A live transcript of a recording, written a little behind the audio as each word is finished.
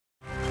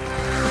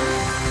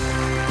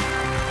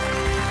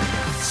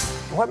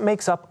what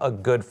makes up a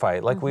good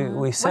fight? Like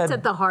we said. What's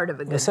at the heart of a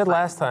good fight? We said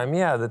last time,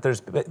 yeah, that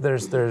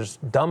there's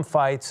dumb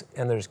fights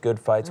and there's good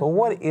fights. Well,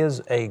 what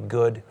is a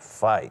good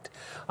fight?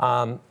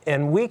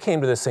 And we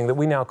came to this thing that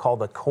we now call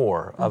the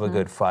core of a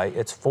good fight.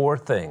 It's 4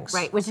 things.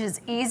 Right, which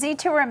is easy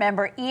to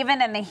remember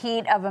even in the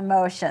heat of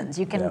emotions.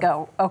 You can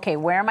go, okay,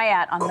 where am I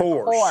at on the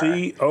core?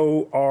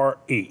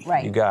 C-O-R-E.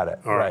 Right. You got it.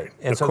 All right.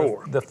 And so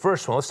core. The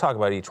first one, let's talk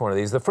about each one of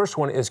these. The first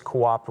one is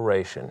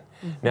cooperation.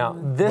 Now,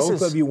 this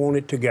Both of you want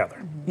it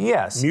together.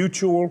 Yes.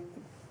 Mutual.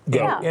 Go.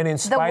 Yeah. And in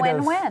spite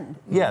the win-win.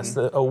 Yes,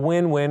 a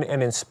win-win.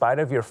 And in spite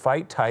of your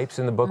fight types,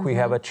 in the book we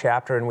have a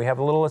chapter and we have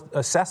a little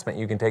assessment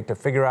you can take to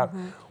figure out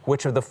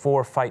which of the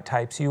 4 fight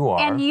types you are.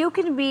 And you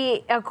can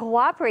be a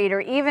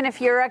cooperator even if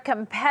you're a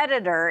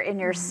competitor in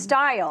your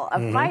style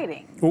of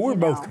fighting. Well, we're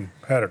both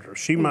competitors.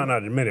 She might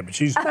not admit it, but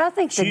she's. But I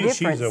think the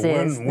difference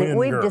is that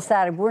we've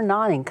decided we're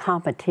not in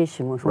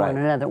competition with one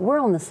another. We're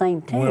on the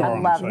same team. I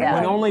love that.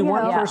 When only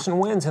one person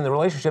wins in the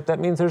relationship, that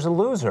means there's a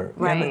loser.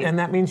 Right. And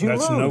that means you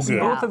lose. No good.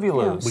 Both of you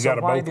lose. We got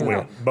to both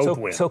win. Both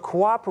win. So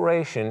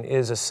cooperation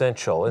is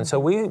essential. And so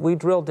we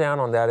drill down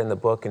on that in the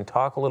book and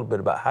talk a little bit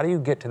about how do you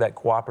get to that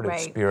cooperative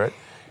spirit.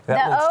 The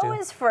O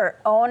is for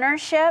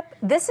ownership.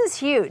 This is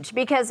huge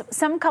because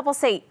some couples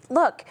say,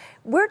 look,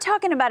 we're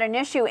talking about an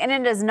issue and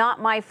it is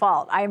not my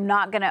fault. I'm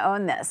not going to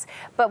own this.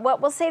 But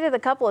what we'll say to the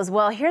couple is,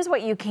 well, here's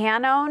what you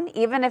can own.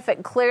 Even if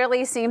it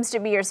clearly seems to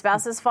be your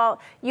spouse's fault,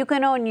 you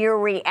can own your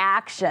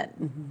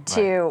reaction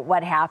to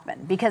what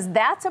happened because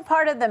that's a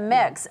part of the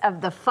mix of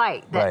the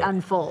fight that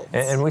unfolds.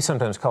 And we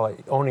sometimes call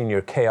it owning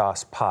your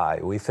chaos pie.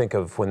 We think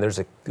of when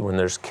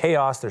there's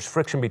chaos, there's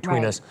friction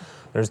between us.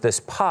 There's this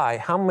pie.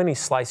 How many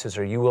slices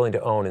are you willing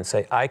to own and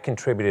say, I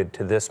contributed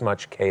to this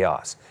much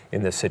chaos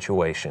in this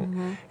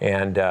situation?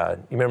 And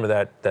you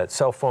remember that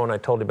cell phone I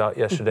told you about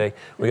yesterday?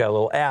 We got a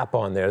little app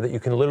on there that you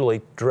can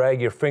literally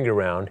drag your finger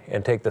around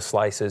and take the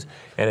slices.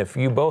 And if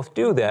you both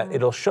do that,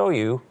 it'll show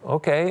you,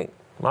 okay,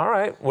 all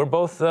right, we're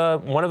both,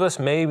 one of us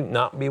may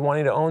not be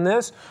wanting to own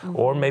this,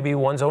 or maybe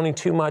one's owning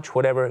too much,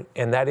 whatever,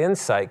 and that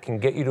insight can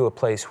get you to a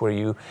place where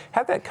you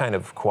have that kind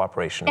of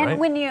cooperation, and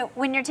when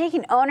you're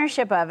taking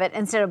ownership of it,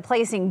 instead of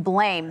placing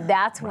blame,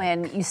 that's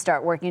when you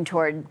start working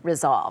toward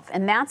resolve.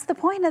 And that's the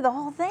point of the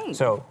whole thing.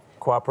 So,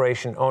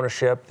 cooperation,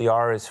 ownership, the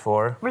R is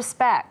for?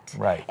 Respect.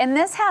 Right. And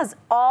this has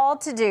all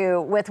to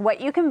do with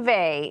what you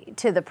convey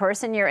to the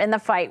person you're in the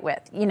fight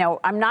with. You know,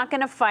 I'm not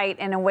going to fight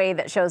in a way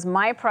that shows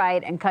my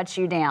pride and cuts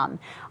you down.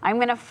 I'm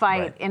going to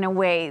fight in a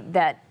way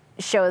that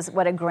shows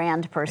what a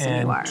grand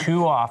person you are. And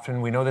too often,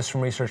 we know this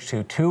from research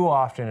too, too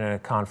often in a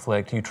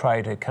conflict, you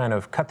try to kind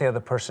of cut the other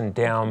person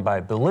down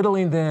by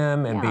belittling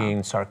them and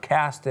being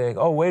sarcastic.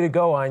 Oh, way to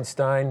go,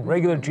 Einstein.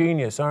 Regular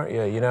genius, aren't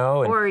you? You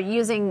know? Or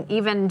using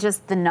even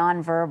just the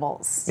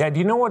nonverbals. Yeah, do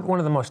you know what one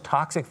of the most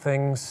toxic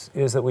things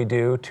is that we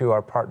do to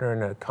our partner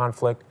in a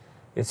conflict?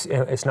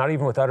 It's not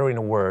even with uttering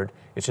a word,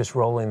 it's just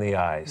rolling the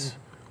eyes.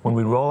 When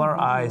we roll our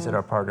eyes at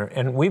our partner,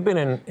 and we've been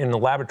in the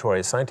laboratory,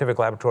 a scientific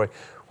laboratory,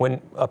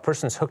 when a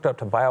person's hooked up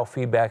to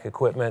biofeedback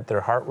equipment,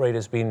 their heart rate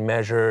is being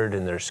measured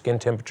and their skin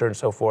temperature and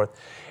so forth.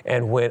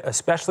 And when,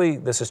 especially,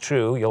 this is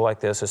true, you'll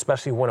like this,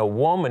 especially when a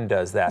woman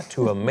does that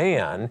to a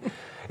man,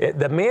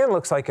 the man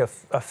looks like a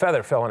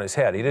feather fell on his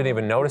head. He didn't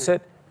even notice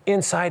it.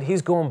 Inside,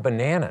 he's going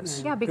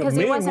bananas. Yeah, because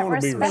he wasn't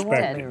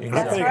respected.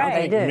 That's right.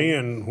 I think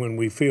men, when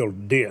we feel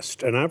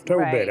dissed, and I've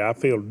told Betty, I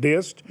feel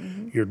dissed,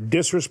 you're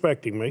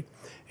disrespecting me,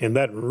 and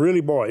that really,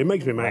 it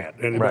makes me mad.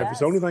 And if it's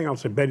the only thing I'll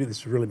say, Betty,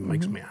 this really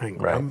makes me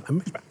angry. It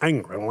makes me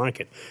angry. I don't like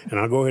it. And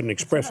I'll go ahead and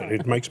express it.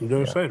 It makes me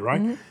do it,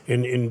 right?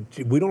 And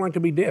we don't like to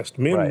be dissed.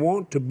 Men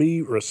want to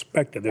be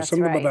respected. There's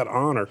something about that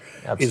honor.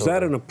 Absolutely. Is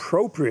that an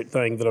appropriate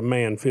thing that a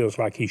man feels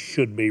like he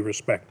should be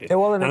respected? Yeah,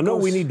 well, I know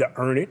we need to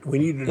earn it. We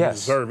need to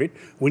deserve it.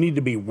 We need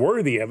to be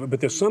worthy of it. But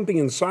there's something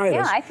inside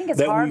us I think it's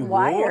that hardwired we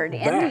want into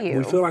that. you.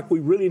 We feel like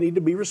we really need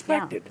to be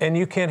respected. And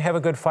you can't have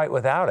a good fight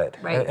without it.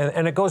 Right.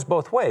 And it goes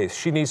both ways.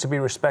 She needs to be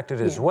respected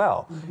as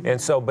well. And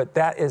so, but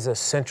that is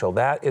essential.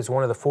 That is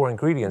one of the 4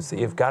 ingredients that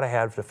you've got to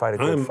have to fight a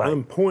good fight.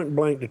 I'm point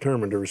blank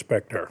determined to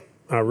respect her.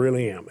 I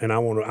really am, and I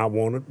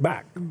want it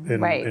back,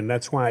 and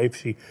that's why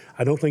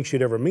I don't think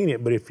she'd ever mean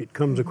it, but if it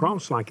comes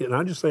across like it, and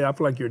I just say I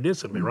feel like you're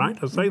dissing me, right?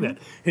 I'll say that,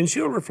 and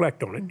she'll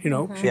reflect on it. You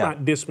know, she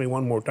might diss me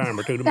one more time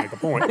or two to make a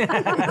point,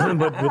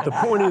 but the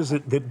point is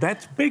that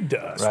that's big to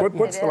us. Right.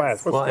 What's the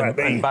last?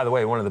 And by the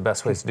way, one of the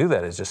best ways to do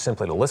that is just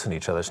simply to listen to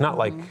each other. It's not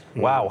like,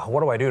 wow, what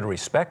do I do to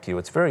respect you?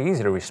 It's very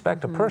easy to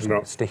respect a person.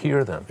 It's to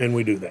hear them, and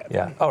we do that.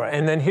 Yeah. All right,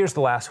 and then here's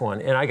the last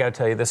one, and I got to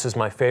tell you, this is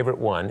my favorite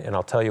one, and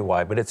I'll tell you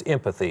why. But it's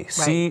empathy.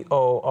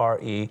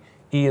 C-O-R-E.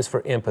 E is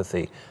for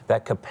empathy,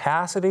 that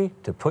capacity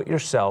to put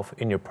yourself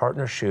in your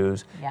partner's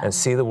shoes and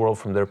see the world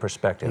from their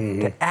perspective,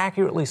 to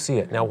accurately see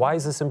it. Now, why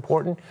is this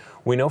important?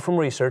 We know from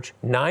research,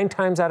 9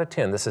 times out of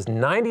 10, this is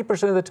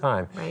 90% of the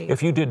time,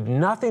 if you did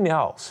nothing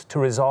else to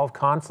resolve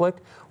conflict,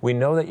 we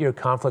know that your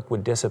conflict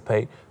would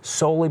dissipate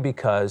solely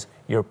because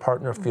your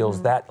partner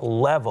feels that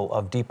level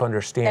of deep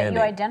understanding. That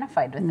you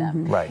identified with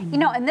them. Right. You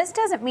know, and this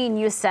doesn't mean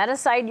you set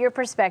aside your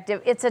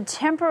perspective. It's a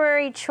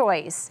temporary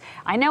choice.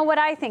 I know what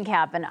I think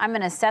happened. I'm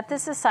going to set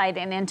this aside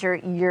and enter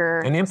your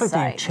And empathy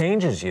side.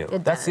 changes you.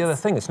 That's the other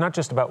thing. It's not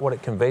just about what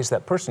it conveys to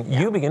that person.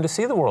 You begin to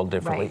see the world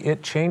differently.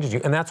 It changes you,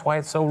 and that's why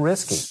it's so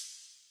risky.